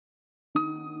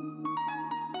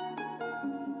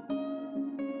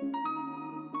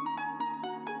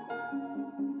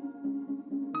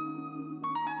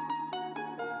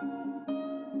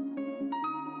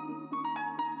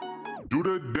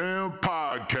Do the Damn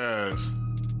Podcast.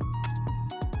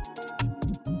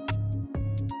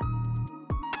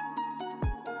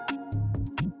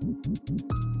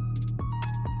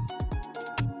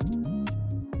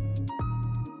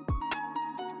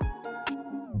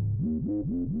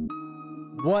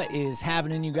 What is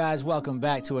happening, you guys? Welcome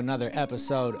back to another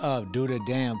episode of Do the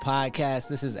Damn Podcast.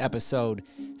 This is episode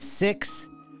 6.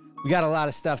 We got a lot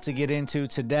of stuff to get into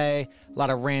today. A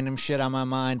lot of random shit on my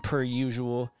mind, per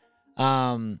usual.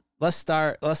 Let's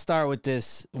start with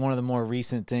this, one of the more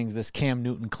recent things, this Cam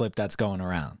Newton clip that's going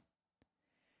around.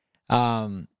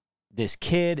 This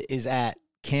kid is at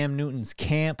Cam Newton's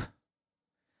camp,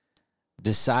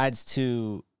 decides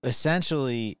to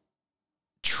essentially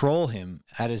troll him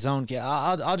at his own.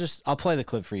 I'll play the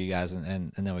clip for you guys,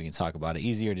 and then we can talk about it.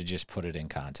 Easier to just put it in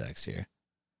context here.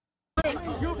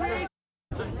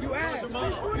 You asked.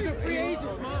 You're a free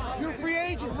agent. You're a free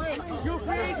agent. You're a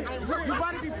free agent. You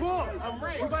about to be pulled. I'm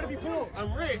rich. You about to be pulled.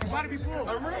 I'm rich. You about to be pulled.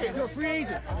 I'm rich. You're a free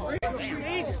agent. I'm rich. You're a free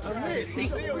agent. I'm rich.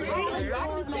 He's a free agent.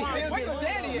 Where's your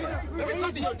daddy at? Let me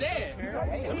talk to your dad.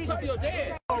 Let me talk to your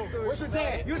dad. Where's your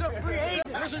dad? You're a free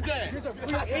agent. Where's your dad? You're a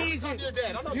free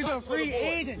agent. You're a free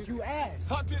agent. You asked.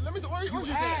 Talk to. Let me. Where's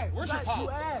your dad? Where's your pop? You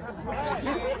asked.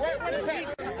 Where's the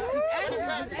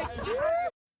dad?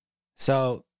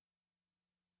 So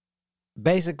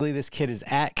basically, this kid is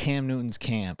at Cam Newton's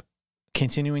camp,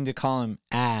 continuing to call him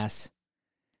ass,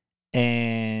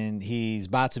 and he's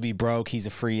about to be broke. He's a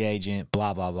free agent,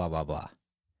 blah, blah, blah, blah, blah.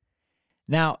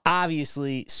 Now,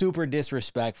 obviously, super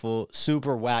disrespectful,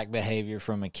 super whack behavior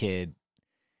from a kid.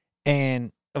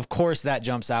 And, of course, that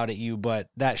jumps out at you, but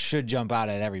that should jump out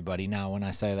at everybody. Now, when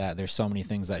I say that, there's so many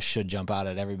things that should jump out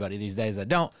at everybody these days that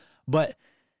don't. But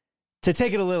to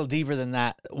take it a little deeper than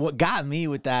that, what got me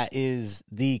with that is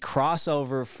the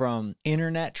crossover from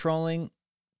internet trolling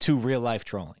to real life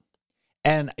trolling.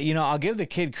 And, you know, I'll give the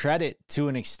kid credit to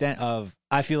an extent of,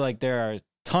 I feel like there are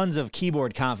tons of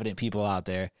keyboard confident people out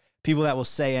there, people that will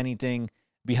say anything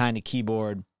behind a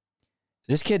keyboard.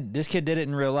 This kid did it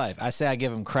in real life. I say I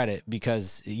give him credit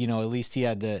because, you know, at least he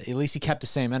kept the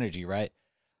same energy, right?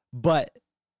 But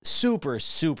super,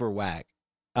 super whack.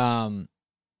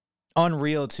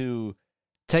 Unreal to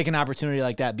take an opportunity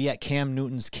like that, be at Cam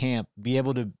Newton's camp, be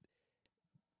able to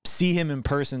see him in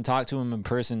person, talk to him in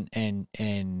person,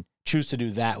 and choose to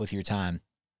do that with your time.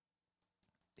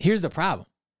 Here's the problem.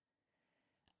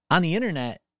 On the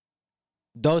internet,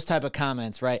 those type of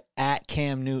comments, right? At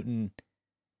Cam Newton,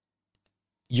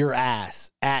 your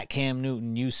ass. At Cam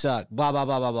Newton, you suck. Blah, blah,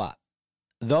 blah, blah, blah.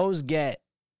 Those get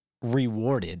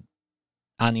rewarded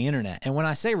on the internet. And when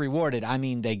I say rewarded, I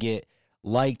mean they get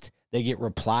liked, they get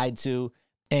replied to,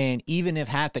 and even if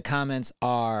half the comments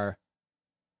are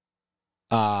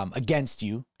against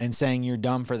you and saying you're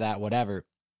dumb for that, whatever,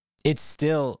 it's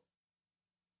still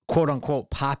quote unquote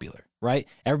popular, right?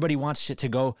 Everybody wants shit to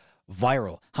go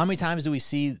viral. How many times do we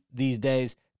see these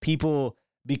days people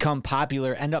become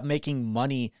popular, end up making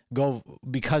money go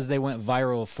because they went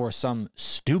viral for some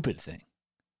stupid thing,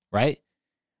 right?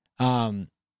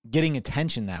 Getting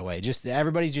attention that way. Just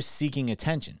everybody's just seeking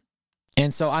attention.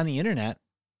 And so on the internet,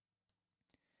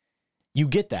 you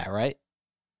get that, right?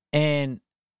 And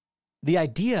the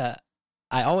idea,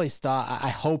 I always thought, I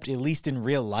hoped, at least in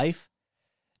real life,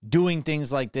 doing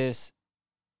things like this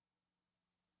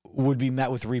would be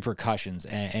met with repercussions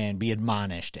and be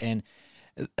admonished. And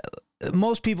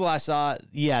most people I saw,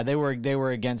 yeah, they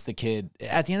were against the kid.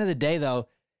 At the end of the day, though,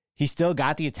 he still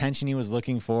got the attention he was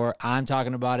looking for. I'm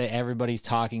talking about it. Everybody's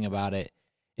talking about it.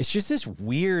 It's just this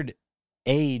weird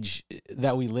age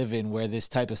that we live in where this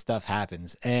type of stuff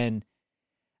happens. And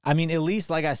I mean, at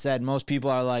least, like I said, most people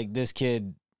are like, this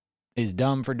kid is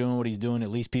dumb for doing what he's doing.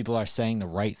 At least people are saying the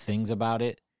right things about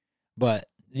it. But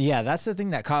yeah, that's the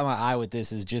thing that caught my eye with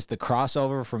this, is just the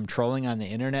crossover from trolling on the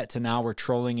internet to now we're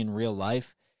trolling in real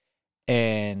life,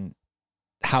 and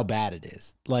how bad it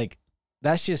is. Like,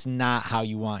 that's just not how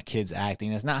you want kids acting.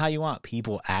 That's not how you want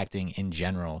people acting in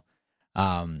general.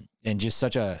 And just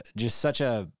such a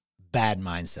bad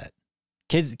mindset.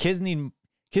 Kids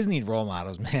need role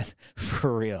models, man,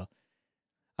 for real.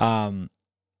 And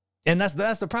that's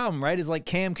the problem, right? Is like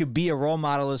Cam could be a role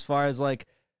model as far as like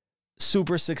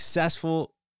super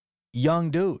successful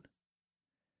young dude.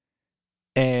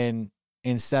 And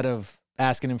instead of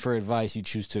asking him for advice, you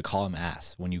choose to call him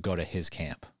ass when you go to his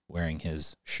camp wearing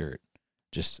his shirt.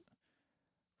 Just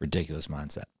ridiculous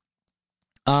mindset.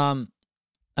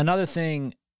 Another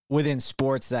thing within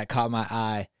sports that caught my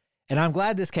eye, and I'm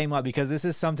glad this came up because this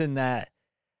is something that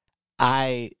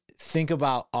I think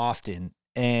about often,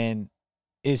 and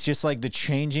it's just like the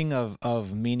changing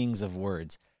of meanings of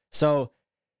words. So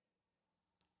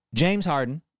James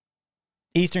Harden,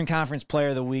 Eastern Conference Player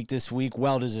of the Week this week,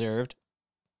 well-deserved.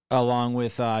 Along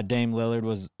with Dame Lillard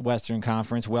was Western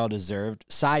Conference, well-deserved.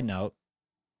 Side note,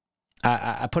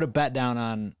 I put a bet down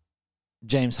on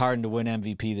James Harden to win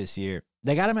MVP this year.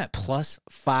 They got him at plus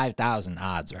 5,000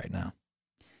 odds right now.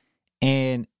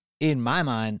 And in my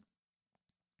mind,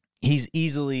 he's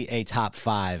easily a top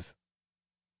 5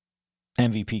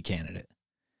 MVP candidate.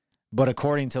 But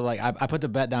according to, like, I put the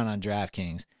bet down on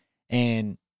DraftKings,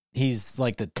 and he's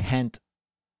like the 10th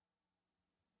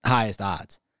highest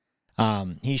odds.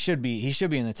 He should be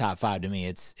in the top 5 to me.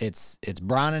 It's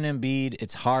Bron and Embiid,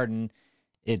 it's Harden,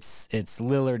 it's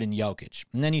Lillard and Jokic.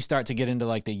 And then you start to get into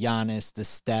like the Giannis, the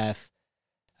Steph,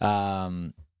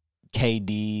 KD.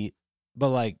 But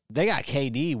like they got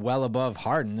KD well above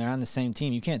Harden. They're on the same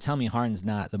team. You can't tell me Harden's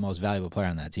not the most valuable player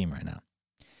on that team right now.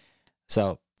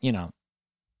 So, you know,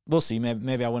 we'll see.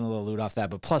 Maybe I win a little loot off that,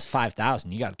 but plus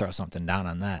 5,000, you got to throw something down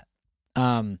on that.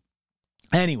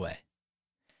 Anyway,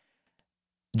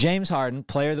 James Harden,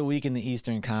 Player of the Week in the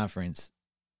Eastern Conference,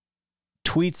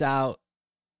 tweets out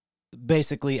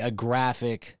basically a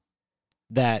graphic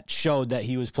that showed that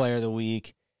he was Player of the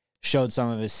Week, showed some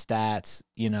of his stats,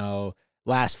 you know,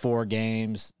 last 4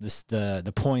 games,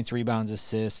 the points, rebounds,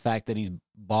 assists, fact that he's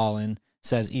balling,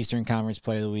 says Eastern Conference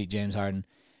Player of the Week, James Harden.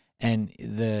 And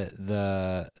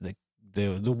the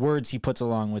words he puts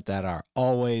along with that are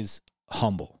always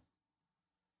humble.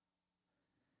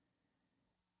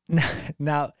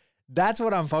 Now, that's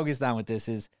what I'm focused on with this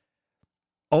is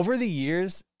over the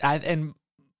years, and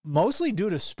mostly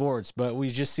due to sports, but we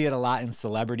just see it a lot in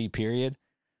celebrity period,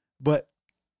 but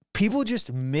people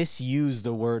just misuse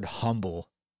the word humble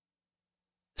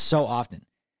so often.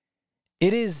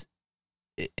 There's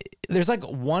like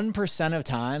 1% of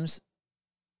times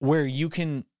where you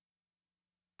can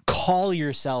call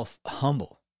yourself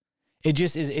humble. It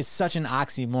just is, it's such an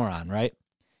oxymoron, right?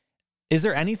 Is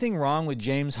there anything wrong with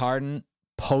James Harden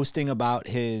posting about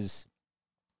his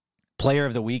Player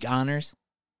of the Week honors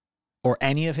or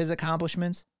any of his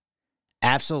accomplishments?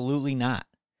 Absolutely not.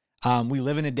 We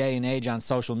live in a day and age on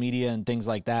social media and things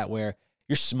like that where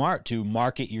you're smart to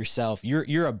market yourself.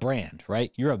 You're a brand,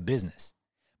 right? You're a business.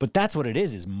 But that's what it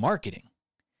is marketing.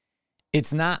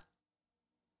 It's not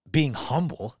being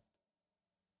humble.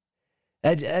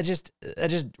 I just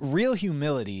real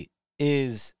humility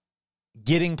is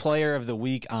getting Player of the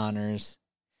Week honors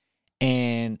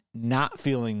and not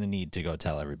feeling the need to go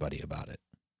tell everybody about it.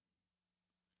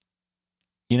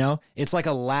 You know, it's like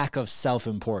a lack of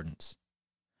self-importance.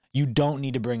 You don't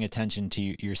need to bring attention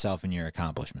to yourself and your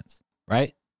accomplishments,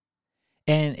 right?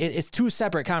 And it's 2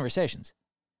 separate conversations.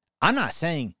 I'm not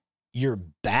saying you're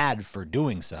bad for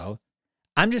doing so.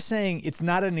 I'm just saying it's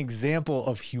not an example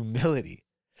of humility.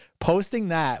 Posting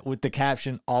that with the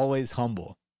caption, always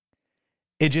humble,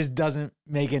 it just doesn't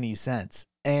make any sense.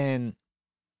 And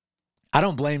I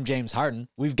don't blame James Harden.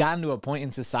 We've gotten to a point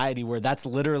in society where that's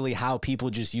literally how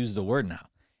people just use the word now.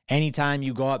 Anytime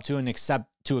you go up to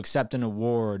accept an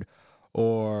award,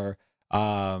 or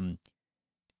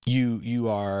you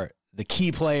are the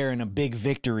key player in a big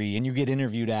victory and you get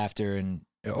interviewed after,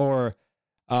 or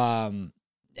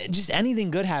just anything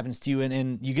good happens to you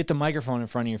and you get the microphone in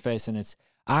front of your face and it's,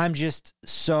 I'm just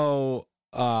so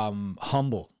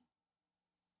humble.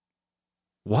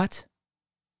 What?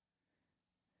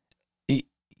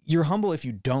 You're humble if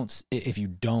you don't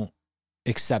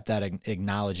accept that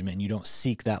acknowledgement and you don't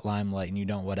seek that limelight and you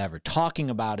don't whatever. Talking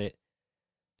about it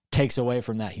takes away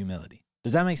from that humility.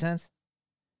 Does that make sense?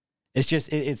 It's just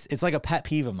it's like a pet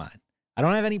peeve of mine. I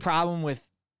don't have any problem with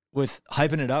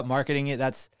hyping it up, marketing it.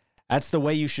 That's the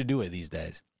way you should do it these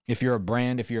days. If you're a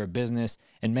brand, if you're a business,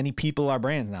 and many people are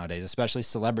brands nowadays, especially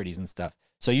celebrities and stuff.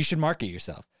 So you should market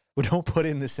yourself. But don't put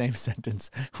in the same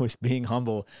sentence with being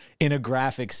humble in a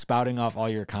graphic spouting off all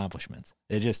your accomplishments.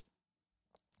 It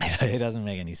doesn't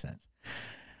make any sense.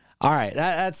 All right,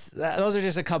 those are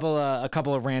just a couple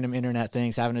of random internet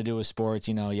things having to do with sports,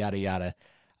 you know, yada yada.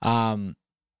 But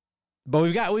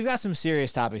we've got some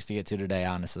serious topics to get to today,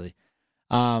 honestly.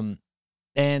 And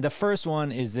the first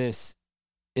one is this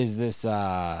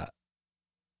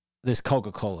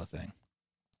Coca-Cola thing.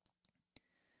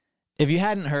 If you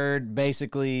hadn't heard,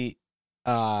 basically,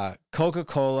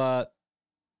 Coca-Cola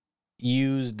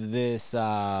used this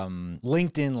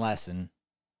LinkedIn lesson,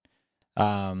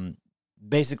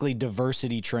 basically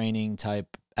diversity training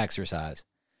type exercise.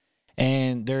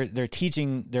 And they're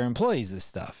teaching their employees this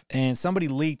stuff. And somebody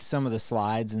leaked some of the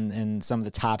slides and some of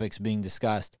the topics being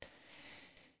discussed.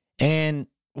 And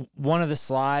one of the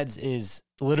slides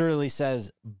literally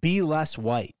says, be less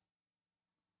white.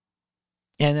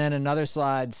 And then another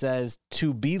slide says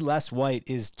to be less white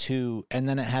is to, and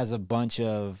then it has a bunch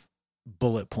of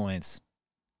bullet points,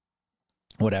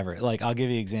 whatever. Like, I'll give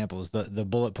you examples. The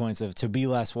bullet points of to be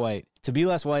less white. To be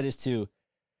less white is to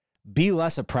be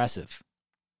less oppressive,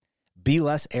 be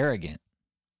less arrogant,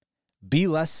 be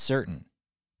less certain,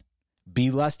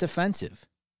 be less defensive,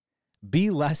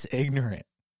 be less ignorant,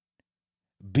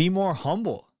 be more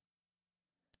humble,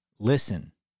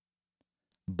 listen,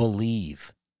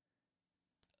 believe.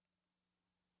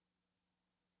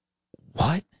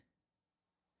 What?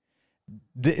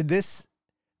 This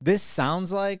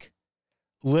sounds like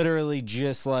literally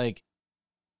just like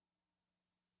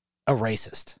a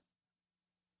racist.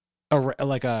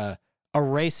 Like a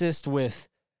racist with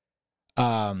 2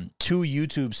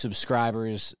 YouTube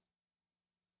subscribers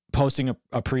posting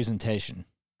a presentation.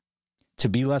 To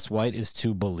be less white is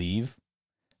to believe.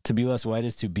 To be less white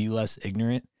is to be less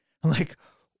ignorant. Like,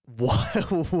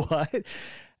 what?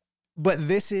 But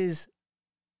this is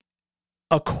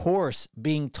a course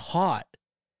being taught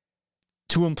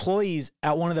to employees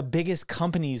at one of the biggest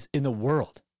companies in the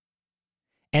world.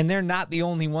 And they're not the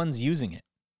only ones using it.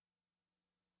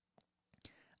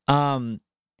 And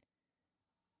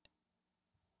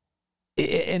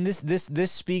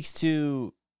this speaks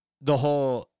to the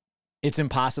whole it's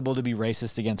impossible to be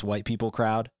racist against white people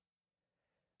crowd.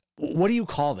 What do you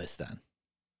call this then?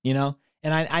 You know?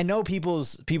 And I know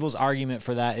people's argument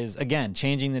for that is, again,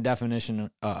 changing the definition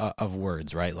of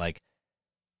words, right? Like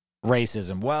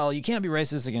racism. Well, you can't be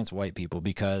racist against white people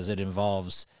because it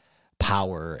involves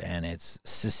power and it's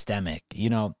systemic,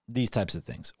 you know, these types of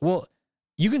things. Well,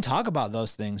 you can talk about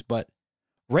those things, but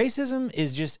racism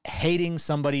is just hating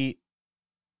somebody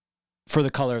for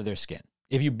the color of their skin,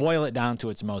 if you boil it down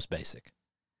to its most basic.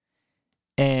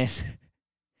 And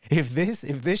if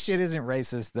this shit isn't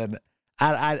racist, then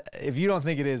if you don't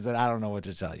think it is, then I don't know what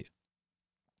to tell you.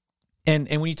 And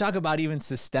when you talk about even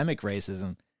systemic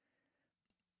racism,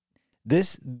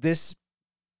 this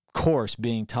course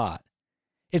being taught,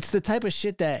 it's the type of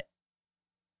shit that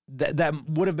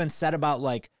would have been said about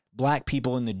like black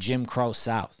people in the Jim Crow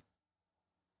South.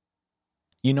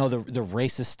 You know, the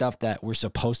racist stuff that we're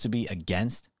supposed to be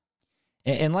against.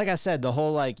 And like I said, the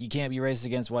whole like you can't be racist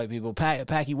against white people.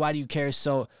 Packy, why do you care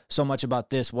so much about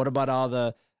this? What about all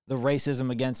the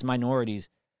racism against minorities?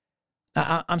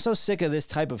 I'm so sick of this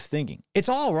type of thinking. It's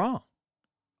all wrong.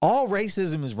 All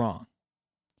racism is wrong.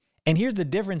 And here's the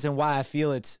difference in why I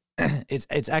feel it's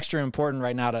extra important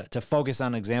right now to focus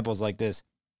on examples like this.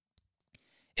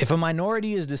 If a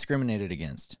minority is discriminated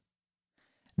against,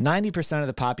 90% of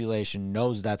the population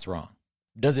knows that's wrong.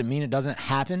 Does it mean it doesn't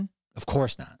happen? Of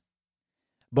course not.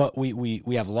 But we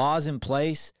have laws in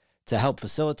place to help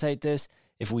facilitate this.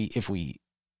 If we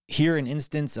hear an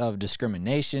instance of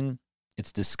discrimination,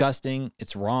 it's disgusting,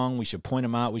 it's wrong, we should point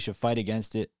them out, we should fight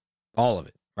against it, all of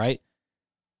it, right?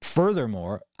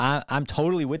 Furthermore, I'm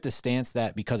totally with the stance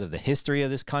that because of the history of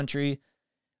this country,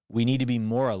 we need to be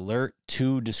more alert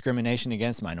to discrimination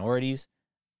against minorities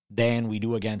than we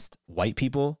do against white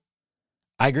people.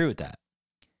 I agree with that.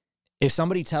 If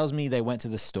somebody tells me they went to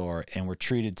the store and were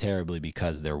treated terribly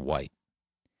because they're white,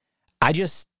 I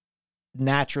just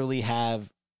naturally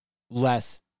have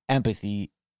less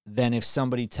empathy than if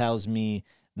somebody tells me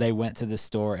they went to the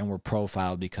store and were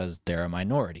profiled because they're a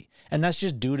minority. And that's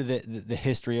just due to the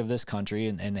history of this country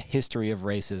and the history of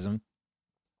racism.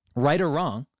 Right or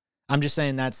wrong, I'm just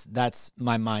saying that's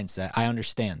my mindset. I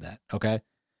understand that, okay?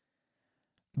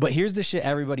 But here's the shit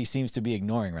everybody seems to be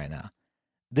ignoring right now.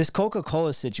 This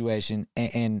Coca-Cola situation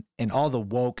and all the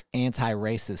woke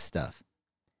anti-racist stuff.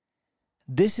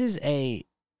 This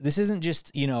isn't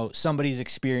just, you know, somebody's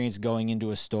experience going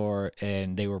into a store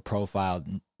and they were profiled.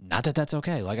 Not that that's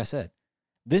okay, like I said.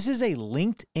 This is a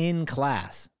LinkedIn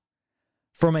class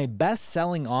from a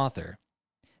best-selling author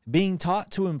being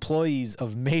taught to employees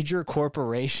of major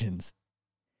corporations.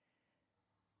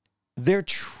 They're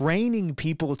training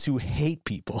people to hate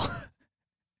people.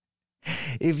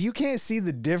 If you can't see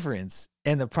the difference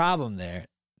and the problem there,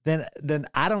 then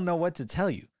I don't know what to tell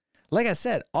you. Like I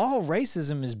said, all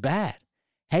racism is bad.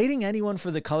 Hating anyone for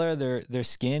the color of their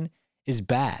skin is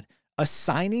bad.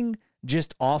 Assigning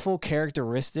just awful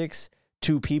characteristics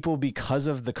to people because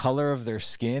of the color of their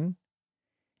skin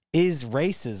is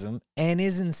racism and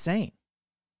is insane.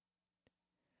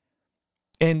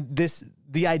 And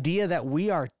the idea that we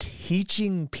are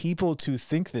teaching people to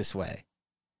think this way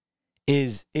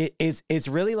it's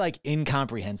really like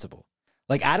incomprehensible.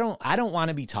 Like I don't want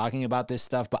to be talking about this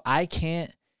stuff, but I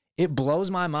can't. It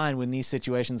blows my mind when these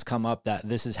situations come up that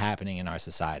this is happening in our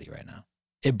society right now.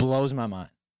 It blows my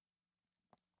mind.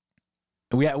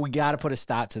 We got to put a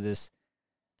stop to this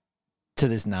to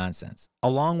this nonsense,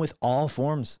 along with all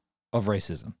forms of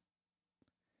racism.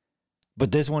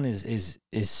 But this one is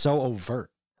so overt,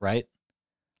 right?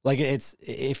 Like it's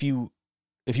if you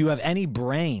have any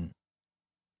brain,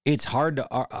 it's hard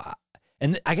to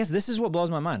and I guess this is what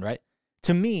blows my mind, right?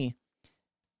 To me,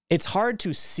 it's hard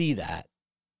to see that,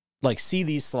 like see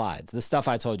these slides, the stuff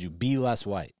I told you, be less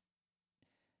white.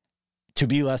 To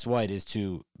be less white is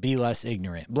to be less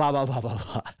ignorant, blah, blah, blah, blah,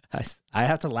 blah. I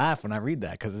have to laugh when I read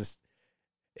that because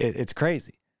it's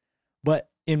crazy. But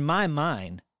in my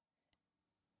mind,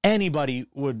 anybody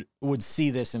would see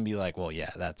this and be like, well,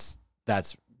 yeah, that's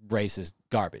racist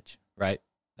garbage, right?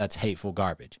 That's hateful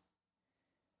garbage.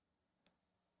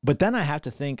 But then I have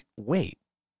to think, wait,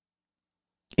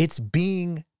 it's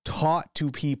being taught to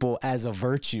people as a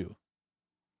virtue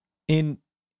in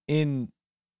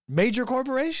major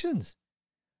corporations.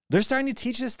 They're starting to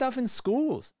teach this stuff in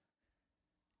schools.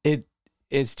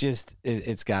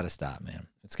 It's got to stop, man.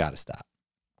 It's got to stop.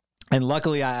 And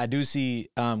luckily, I do see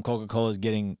Coca-Cola is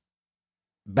getting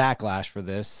backlash for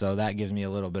this, so that gives me a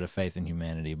little bit of faith in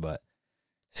humanity. But,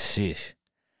 sheesh.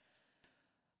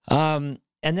 And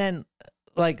then,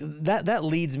 like that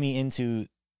leads me into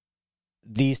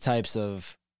these types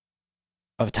of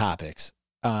topics.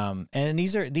 And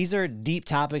these are deep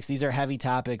topics. These are heavy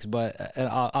topics, but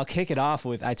I'll kick it off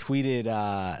with, I tweeted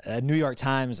a New York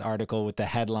Times article with the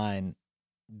headline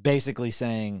basically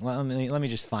saying, let me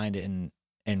just find it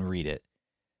and read it.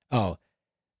 Oh,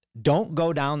 don't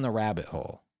go down the rabbit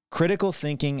hole. Critical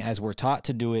thinking as we're taught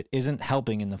to do it isn't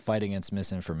helping in the fight against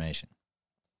misinformation.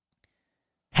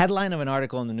 Headline of an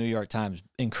article in the New York Times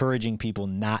encouraging people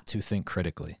not to think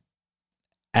critically,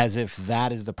 as if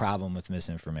that is the problem with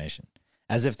misinformation.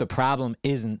 As if the problem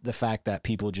isn't the fact that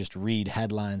people just read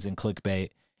headlines and clickbait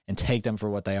and take them for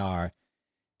what they are,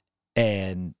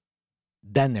 and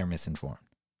then they're misinformed.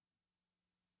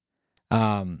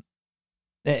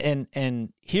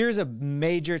 And here's a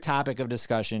major topic of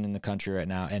discussion in the country right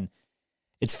now. And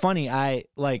it's funny,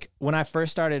 when I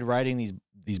first started writing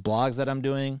these blogs that I'm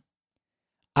doing,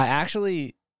 I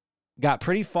actually got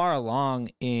pretty far along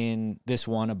in this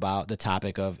one about the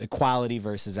topic of equality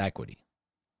versus equity.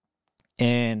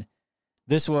 And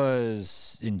this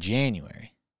was in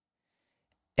January.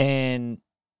 And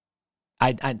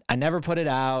I never put it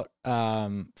out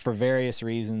for various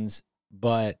reasons,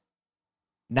 but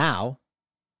now,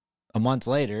 a month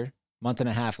and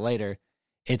a half later,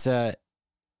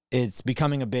 it's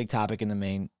becoming a big topic in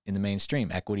the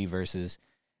mainstream, equity versus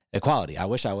equality. I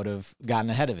wish I would have gotten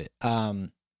ahead of it.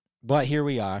 But here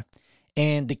we are.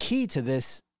 And the key to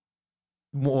this,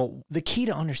 well, the key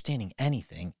to understanding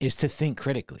anything is to think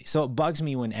critically. So it bugs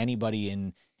me when anybody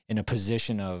in a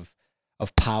position of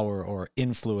power or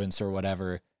influence or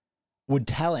whatever would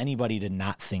tell anybody to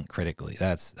not think critically.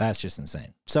 That's just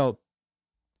insane. So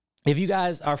if you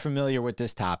guys are familiar with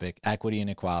this topic, equity and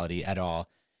equality at all,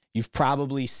 you've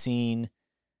probably seen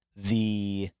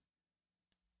the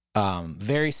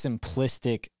very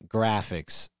simplistic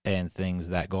graphics and things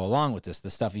that go along with this, the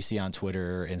stuff you see on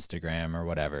Twitter or Instagram or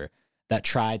whatever, that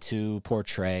try to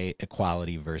portray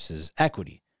equality versus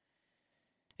equity.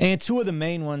 And two of the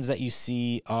main ones that you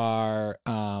see are,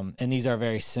 and these are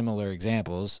very similar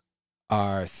examples,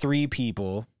 are three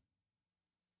people.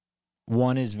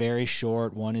 One is very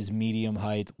short, one is medium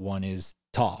height, one is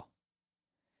tall.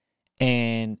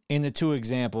 And in the two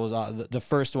examples, the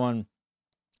first one,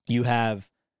 you have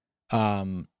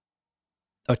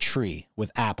a tree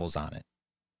with apples on it.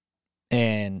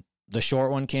 And the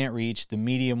short one can't reach, the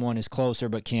medium one is closer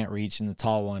but can't reach, and the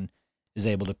tall one is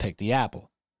able to pick the apple.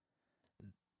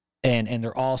 And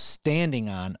they're all standing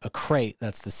on a crate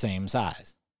that's the same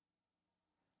size.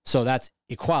 So that's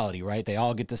equality, right? They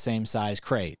all get the same size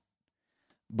crate,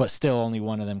 but still only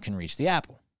one of them can reach the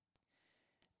apple.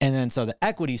 And then so the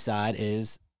equity side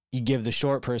is you give the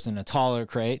short person a taller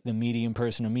crate, the medium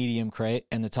person a medium crate,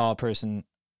 and the tall person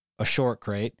a short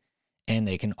crate, and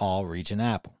they can all reach an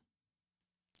apple.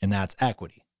 And that's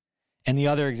equity. And the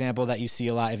other example that you see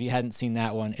a lot, if you hadn't seen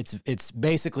that one, it's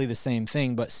basically the same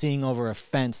thing, but seeing over a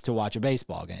fence to watch a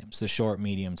baseball game. So short,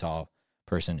 medium, tall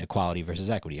person, equality versus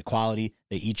equity. Equality,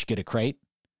 they each get a crate,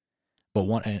 but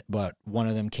one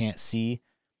of them can't see,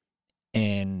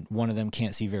 and one of them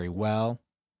can't see very well,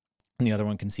 and the other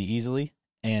one can see easily.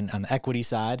 And on the equity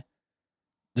side,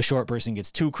 the short person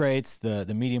gets two crates, the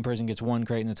medium person gets one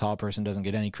crate, and the tall person doesn't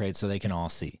get any crates, so they can all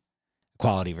see.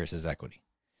 Equality versus equity.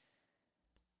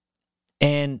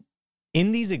 And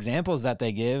in these examples that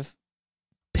they give,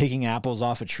 picking apples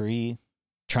off a tree,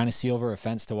 trying to see over a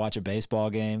fence to watch a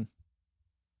baseball game,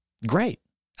 great.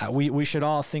 We should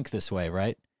all think this way,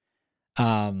 right?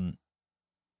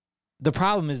 the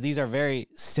problem is these are very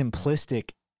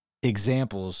simplistic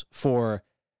examples for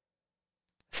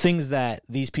things that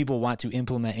these people want to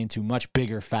implement into much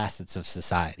bigger facets of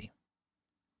society.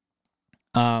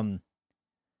 I'll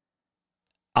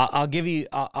give you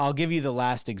the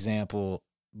last example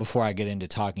before I get into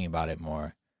talking about it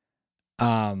more.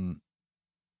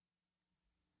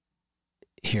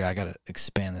 Here, I gotta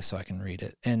expand this so I can read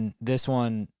it. And this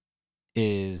one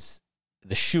is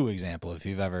the shoe example, if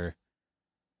you've ever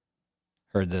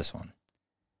heard this one.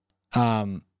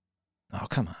 Oh,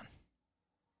 come on.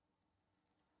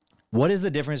 What is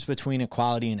the difference between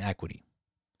equality and equity?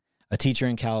 A teacher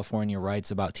in California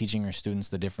writes about teaching her students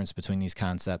the difference between these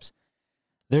concepts.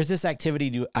 There's this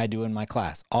activity I do in my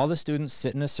class. All the students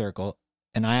sit in a circle,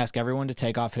 and I ask everyone to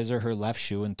take off his or her left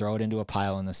shoe and throw it into a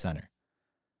pile in the center.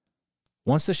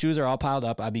 Once the shoes are all piled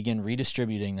up, I begin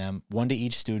redistributing them, one to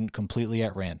each student, completely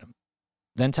at random.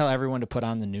 Then tell everyone to put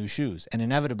on the new shoes, and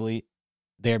inevitably,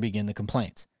 there begin the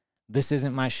complaints. This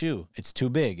isn't my shoe. It's too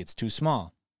big. It's too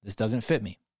small. This doesn't fit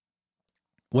me.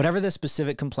 Whatever the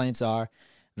specific complaints are,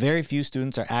 very few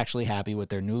students are actually happy with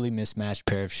their newly mismatched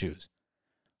pair of shoes.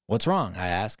 What's wrong? I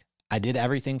ask. I did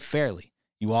everything fairly.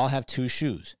 You all have 2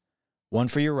 shoes, one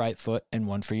for your right foot and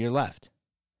one for your left.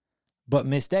 But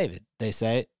Miss David, they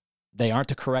say, they aren't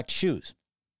the correct shoes.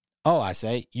 Oh, I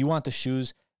say, you want the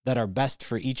shoes that are best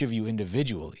for each of you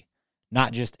individually,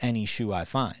 not just any shoe I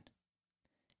find.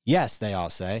 Yes, they all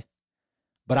say.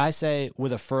 But I say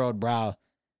with a furrowed brow,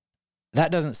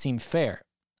 that doesn't seem fair.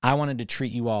 I wanted to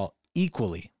treat you all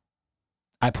equally.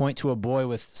 I point to a boy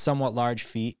with somewhat large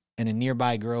feet and a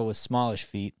nearby girl with smallish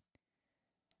feet.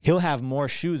 He'll have more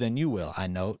shoe than you will, I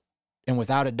note, and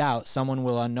without a doubt, someone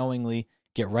will unknowingly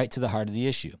get right to the heart of the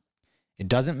issue. It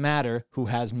doesn't matter who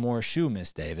has more shoe,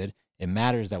 Miss David. It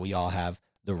matters that we all have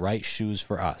the right shoes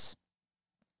for us.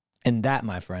 And that,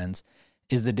 my friends,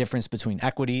 is the difference between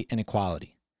equity and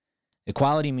equality.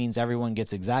 Equality means everyone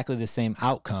gets exactly the same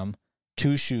outcome,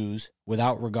 2 shoes,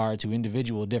 without regard to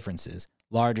individual differences,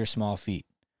 large or small feet.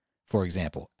 For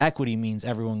example, equity means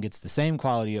everyone gets the same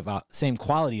quality of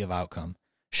outcome,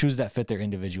 shoes that fit their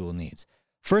individual needs.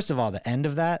 First of all, the end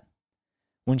of that,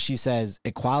 when she says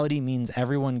equality means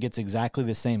everyone gets exactly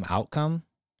the same outcome,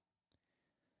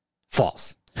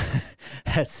 false.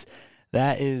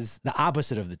 That is the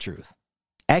opposite of the truth.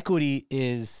 Equity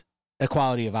is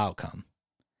equality of outcome.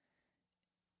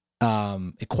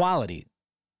 Equality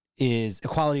is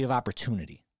equality of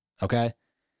opportunity. Okay.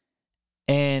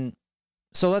 And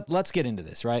so let's get into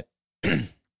this, right?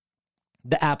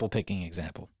 The apple picking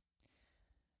example.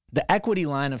 The equity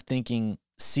line of thinking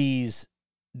sees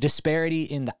disparity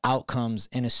in the outcomes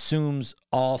and assumes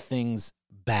all things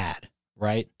bad,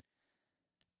 right?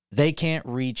 They can't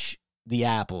reach the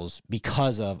apples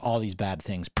because of all these bad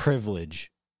things: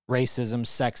 privilege, racism,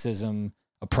 sexism,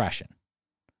 oppression.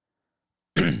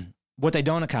 What they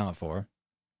don't account for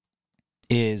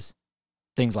is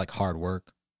things like hard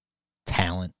work,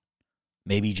 talent,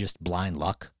 maybe just blind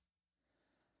luck.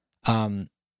 And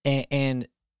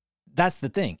that's the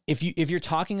thing. If you're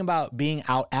talking about being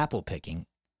out apple picking,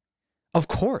 of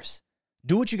course,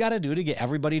 do what you got to do to get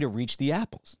everybody to reach the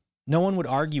apples. No one would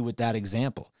argue with that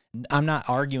example. I'm not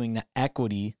arguing that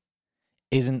equity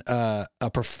isn't a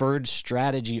preferred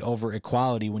strategy over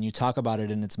equality when you talk about it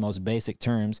in its most basic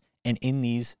terms and in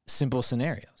these simple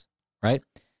scenarios, right?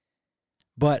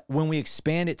 But when we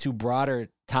expand it to broader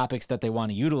topics that they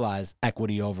want to utilize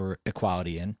equity over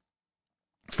equality in,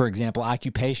 for example,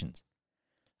 occupations,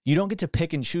 you don't get to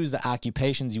pick and choose the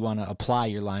occupations you want to apply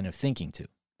your line of thinking to.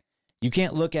 You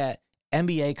can't look at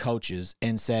NBA coaches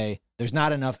and say, there's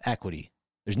not enough equity.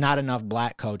 There's not enough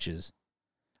black coaches.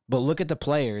 But look at the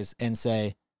players and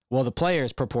say, well, the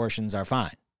players' proportions are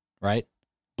fine, right?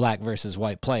 Black versus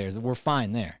white players, we're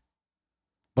fine there.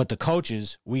 But the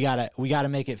coaches, we gotta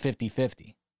make it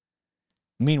 50-50.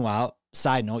 Meanwhile,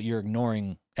 side note, you're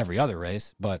ignoring every other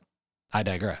race, but I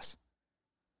digress.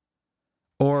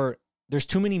 Or there's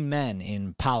too many men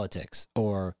in politics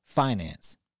or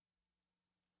finance.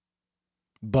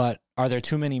 But are there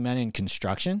too many men in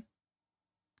construction?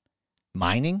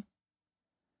 Mining?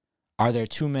 Are there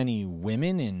too many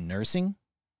women in nursing?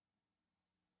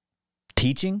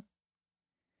 Teaching?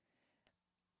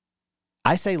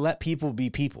 I say let people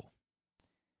be people.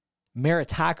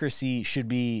 Meritocracy should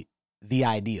be the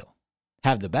ideal.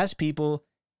 Have the best people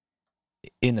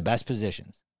in the best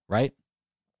positions, right?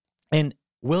 And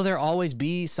will there always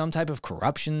be some type of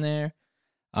corruption there?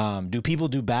 Do people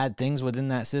do bad things within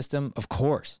that system? Of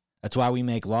course. That's why we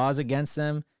make laws against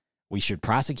them. We should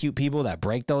prosecute people that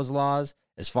break those laws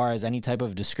as far as any type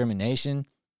of discrimination.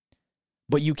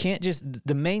 But you can't just,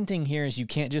 the main thing here is you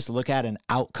can't just look at an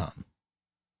outcome,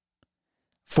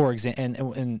 For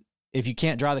example, and if you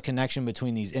can't draw the connection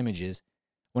between these images,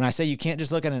 when I say you can't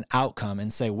just look at an outcome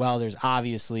and say, well, there's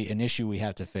obviously an issue we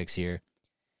have to fix here,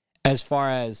 as far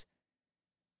as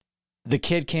the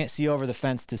kid can't see over the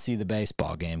fence to see the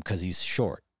baseball game because he's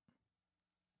short.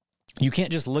 You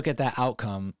can't just look at that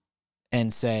outcome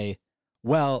and say,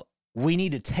 well, we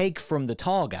need to take from the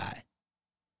tall guy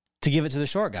to give it to the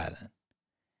short guy then.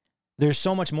 There's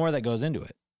so much more that goes into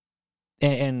it.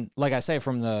 And like I say,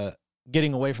 from the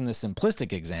getting away from the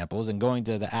simplistic examples and going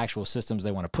to the actual systems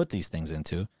they want to put these things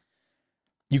into,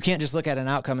 you can't just look at an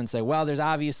outcome and say, well, there's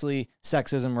obviously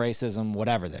sexism, racism,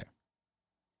 whatever there.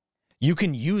 You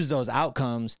can use those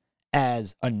outcomes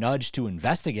as a nudge to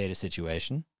investigate a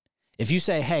situation. If you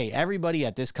say, hey, everybody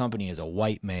at this company is a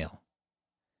white male,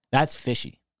 that's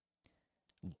fishy.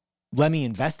 Let me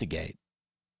investigate.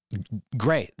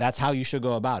 Great. That's how you should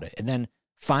go about it. And then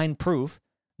find proof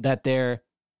that they're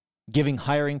giving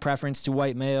hiring preference to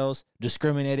white males,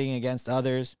 discriminating against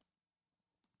others,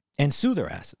 and sue their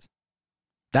asses.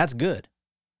 That's good.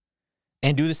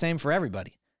 And do the same for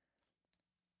everybody.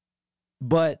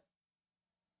 But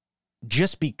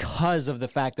just because of the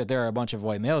fact that there are a bunch of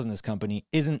white males in this company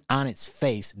isn't on its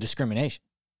face discrimination.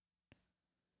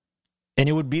 And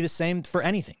it would be the same for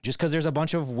anything. Just because there's a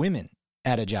bunch of women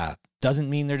at a job doesn't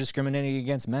mean they're discriminating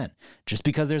against men. Just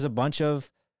because there's a bunch of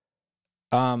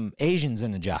Asians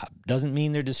in a job doesn't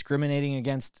mean they're discriminating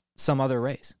against some other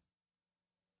race.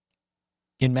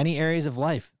 In many areas of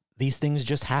life, these things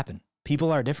just happen.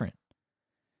 People are different.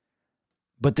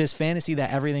 But this fantasy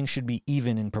that everything should be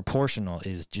even and proportional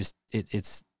is just,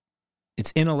 it's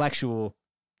intellectual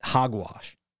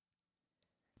hogwash.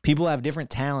 People have different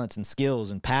talents and skills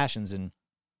and passions, and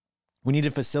we need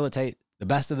to facilitate the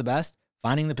best of the best,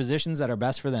 finding the positions that are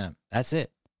best for them. That's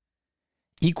it.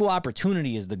 Equal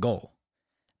opportunity is the goal,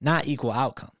 not equal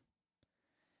outcome.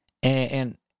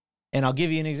 And I'll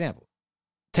give you an example.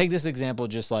 Take this example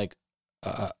just like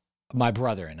my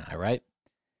brother and I, right?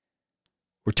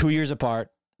 We're 2 years apart,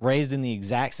 raised in the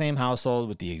exact same household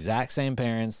with the exact same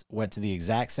parents, went to the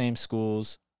exact same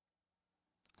schools,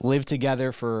 lived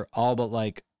together for all but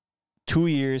like 2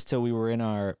 years till we were in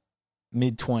our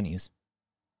mid-20s.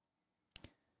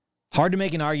 Hard to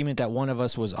make an argument that one of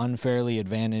us was unfairly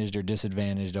advantaged or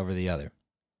disadvantaged over the other.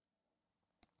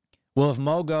 Well, if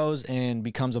Mo goes and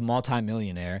becomes a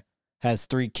multimillionaire, has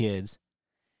 3 kids,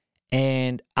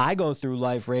 and I go through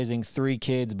life raising 3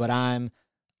 kids, but I'm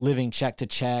living check to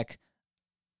check,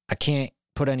 I can't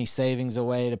put any savings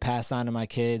away to pass on to my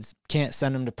kids, can't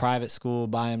send them to private school,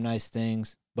 buy them nice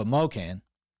things, but Mo can.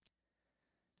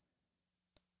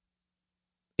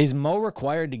 Is Mo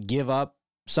required to give up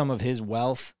some of his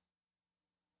wealth?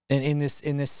 And in this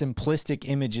simplistic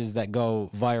images that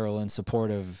go viral in support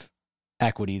of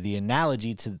equity, the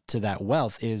analogy to that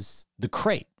wealth is the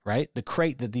crate, right? The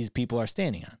crate that these people are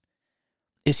standing on.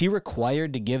 Is he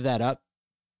required to give that up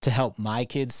to help my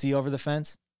kids see over the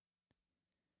fence?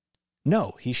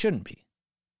 No, he shouldn't be.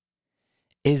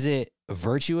 Is it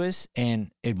virtuous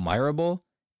and admirable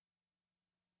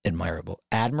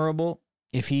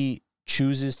if he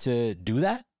chooses to do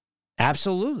that?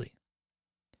 Absolutely.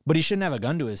 But he shouldn't have a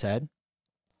gun to his head.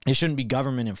 It shouldn't be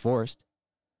government enforced.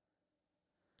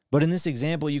 But in this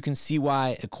example, you can see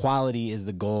why equality is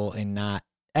the goal and not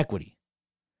equity.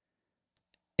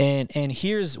 And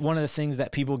here's one of the things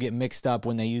that people get mixed up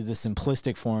when they use the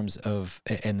simplistic forms of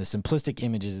and the simplistic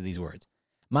images of these words.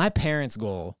 My parents'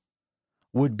 goal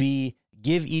would be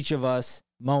give each of us,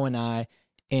 Mo and I,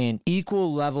 an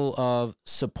equal level of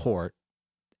support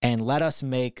and let us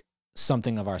make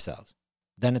something of ourselves.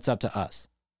 Then it's up to us.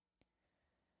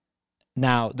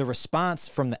 Now, the response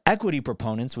from the equity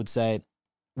proponents would say,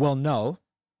 well, no,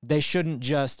 they shouldn't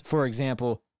just, for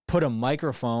example, put a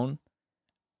microphone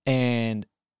and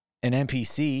an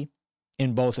MPC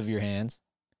in both of your hands.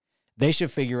 They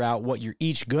should figure out what you're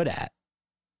each good at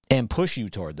and push you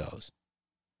toward those.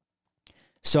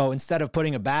 So instead of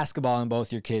putting a basketball in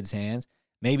both your kids' hands,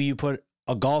 maybe you put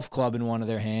a golf club in one of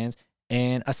their hands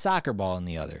and a soccer ball in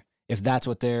the other, if that's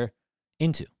what they're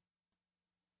into,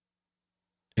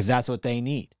 if that's what they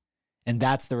need. And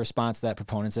that's the response that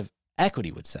proponents of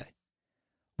equity would say.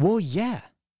 Well, yeah,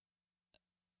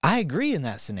 I agree in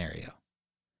that scenario.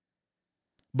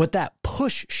 But that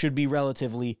push should be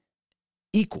relatively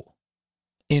equal,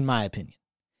 in my opinion.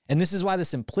 And this is why the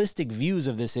simplistic views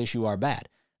of this issue are bad.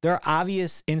 There are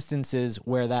obvious instances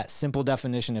where that simple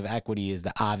definition of equity is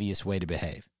the obvious way to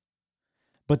behave.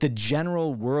 But the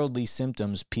general worldly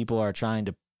symptoms people are trying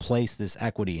to place this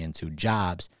equity into,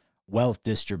 jobs, wealth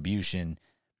distribution,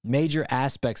 major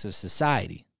aspects of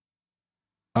society,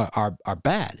 are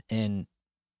bad and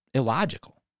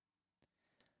illogical.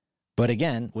 But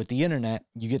again, with the internet,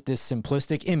 you get this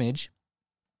simplistic image,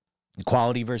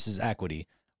 equality versus equity.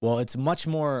 Well, it's much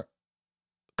more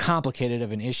complicated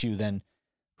of an issue than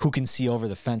who can see over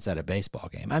the fence at a baseball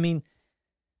game. I mean,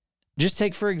 just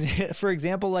take, for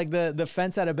example, like the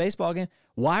fence at a baseball game.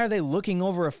 Why are they looking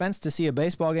over a fence to see a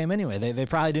baseball game anyway? They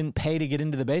probably didn't pay to get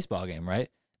into the baseball game, right?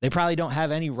 They probably don't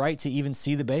have any right to even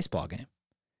see the baseball game.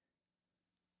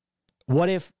 What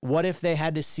if they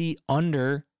had to see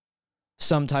under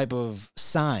some type of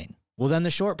sign? Well, then the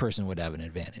short person would have an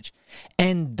advantage.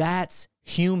 And that's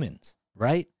humans,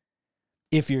 right?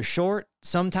 If you're short,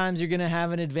 sometimes you're going to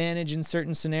have an advantage in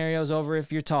certain scenarios over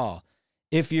if you're tall.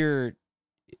 If you're,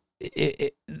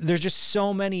 there's just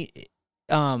so many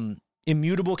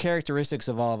immutable characteristics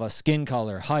of all of us: skin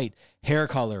color, height, hair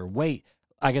color, weight.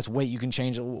 I guess weight you can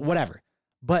change, whatever.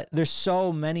 But there's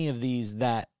so many of these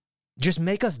that just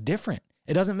make us different.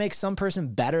 It doesn't make some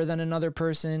person better than another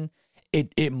person.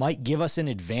 It might give us an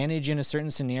advantage in a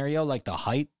certain scenario, like the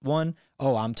height one.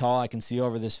 Oh, I'm tall, I can see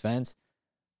over this fence.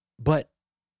 But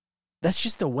that's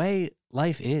just the way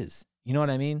life is. You know what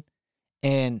I mean?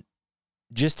 And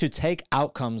just to take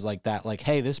outcomes like that, like,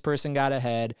 hey, this person got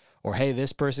ahead, or hey,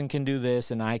 this person can do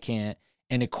this and I can't,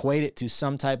 and equate it to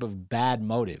some type of bad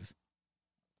motive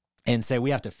and say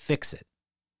we have to fix it,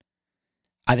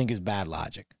 I think is bad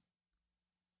logic.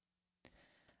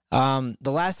 The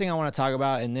last thing I want to talk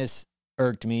about, and this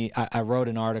irked me, I wrote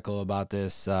an article about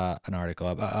this, a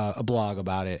blog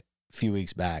about it a few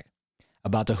weeks back,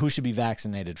 about who should be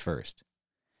vaccinated first.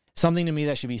 Something to me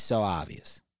that should be so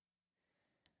obvious.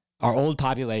 Our old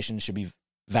population should be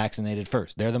vaccinated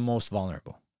first. They're the most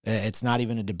vulnerable. It's not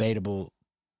even a debatable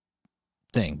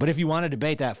thing. But if you want to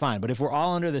debate that, fine. But if we're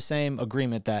all under the same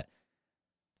agreement that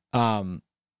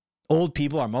old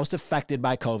people are most affected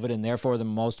by COVID and therefore the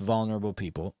most vulnerable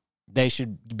people, they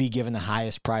should be given the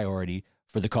highest priority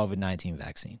for the COVID-19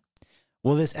 vaccine.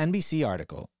 Well, this NBC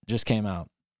article just came out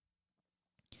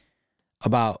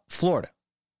about Florida.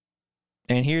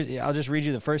 And I'll just read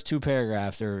you the first two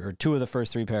paragraphs, or two of the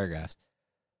first three paragraphs.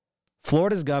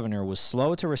 Florida's governor was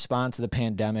slow to respond to the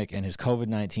pandemic, and his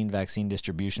COVID-19 vaccine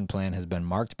distribution plan has been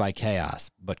marked by chaos.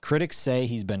 But critics say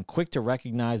he's been quick to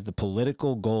recognize the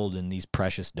political gold in these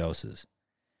precious doses.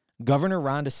 Governor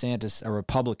Ron DeSantis, a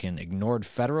Republican, ignored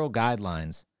federal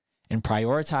guidelines and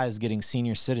prioritized getting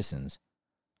senior citizens,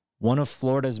 one of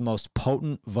Florida's most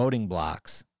potent voting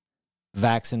blocs,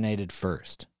 vaccinated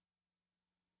first.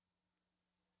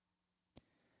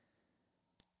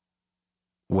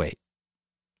 Wait,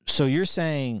 so you're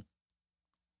saying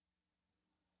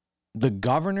the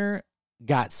governor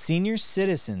got senior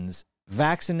citizens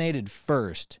vaccinated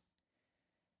first,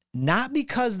 not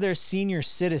because they're senior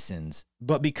citizens,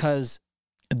 but because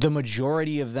the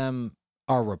majority of them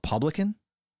are Republican?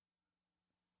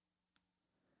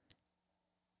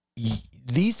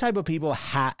 These type of people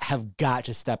have got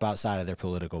to step outside of their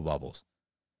political bubbles.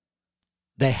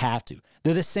 They have to.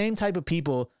 They're the same type of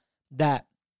people that,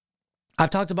 I've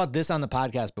talked about this on the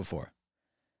podcast before.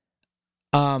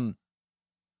 It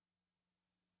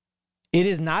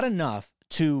is not enough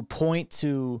to point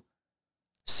to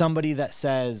somebody that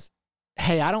says,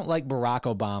 hey, I don't like Barack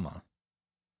Obama,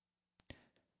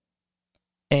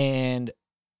 and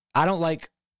I don't like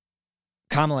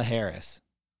Kamala Harris.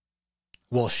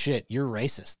 Well, shit, you're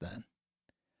racist then.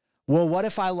 Well, what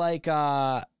if I like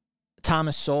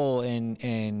Thomas Sowell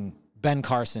and Ben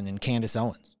Carson and Candace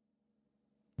Owens?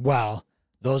 Well,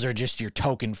 those are just your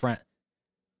token friend.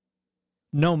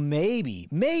 No, maybe.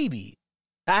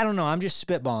 I don't know. I'm just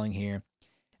spitballing here.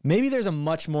 Maybe there's a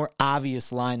much more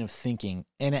obvious line of thinking,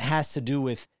 and it has to do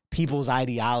with people's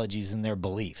ideologies and their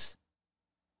beliefs.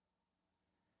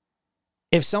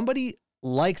 If somebody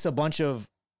likes a bunch of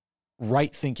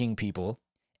right-thinking people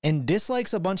and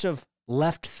dislikes a bunch of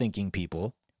left-thinking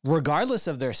people, regardless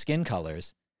of their skin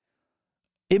colors,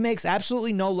 it makes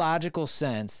absolutely no logical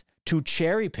sense to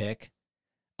cherry pick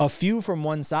a few from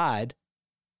one side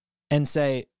and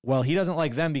say, well, he doesn't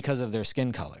like them because of their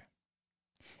skin color.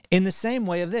 In the same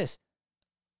way of this,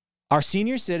 our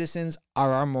senior citizens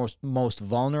are our most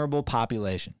vulnerable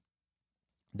population.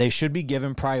 They should be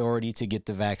given priority to get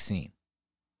the vaccine.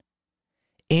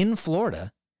 In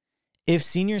Florida, if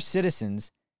senior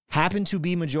citizens happen to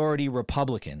be majority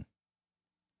Republican,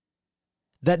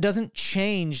 that doesn't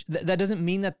change. That doesn't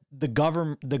mean that the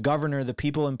governor, the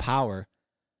people in power,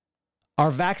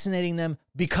 are vaccinating them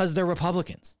because they're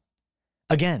Republicans.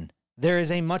 Again, there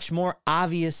is a much more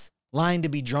obvious line to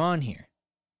be drawn here.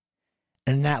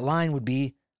 And that line would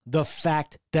be the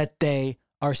fact that they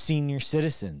are senior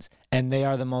citizens and they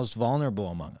are the most vulnerable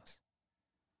among us.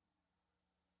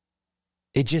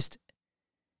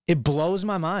 It It blows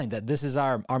my mind that this is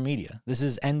our media. This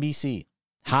is NBC.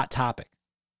 Hot Topic.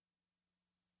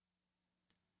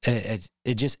 It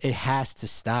has to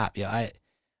stop. Yeah,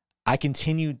 I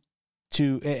continue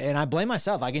to, and I blame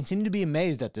myself. I continue to be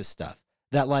amazed at this stuff.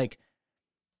 That like,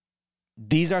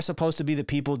 these are supposed to be the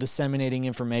people disseminating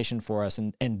information for us.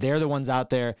 And they're the ones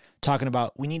out there talking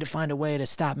about, we need to find a way to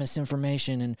stop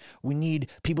misinformation. And we need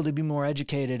people to be more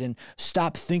educated and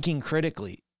stop thinking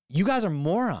critically. You guys are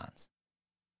morons.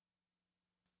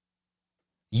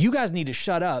 You guys need to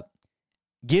shut up,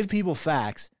 give people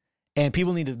facts, and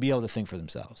people need to be able to think for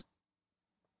themselves.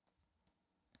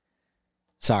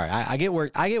 Sorry, I get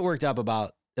worked up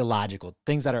about illogical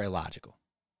things that are illogical,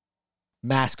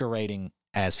 masquerading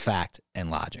as fact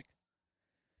and logic.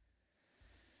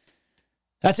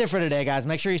 That's it for today, guys.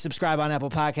 Make sure you subscribe on Apple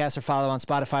Podcasts or follow on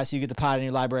Spotify so you get the pod in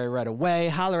your library right away.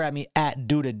 Holler at me at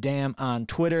DudaDam on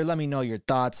Twitter. Let me know your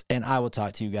thoughts, and I will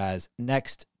talk to you guys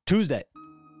next Tuesday.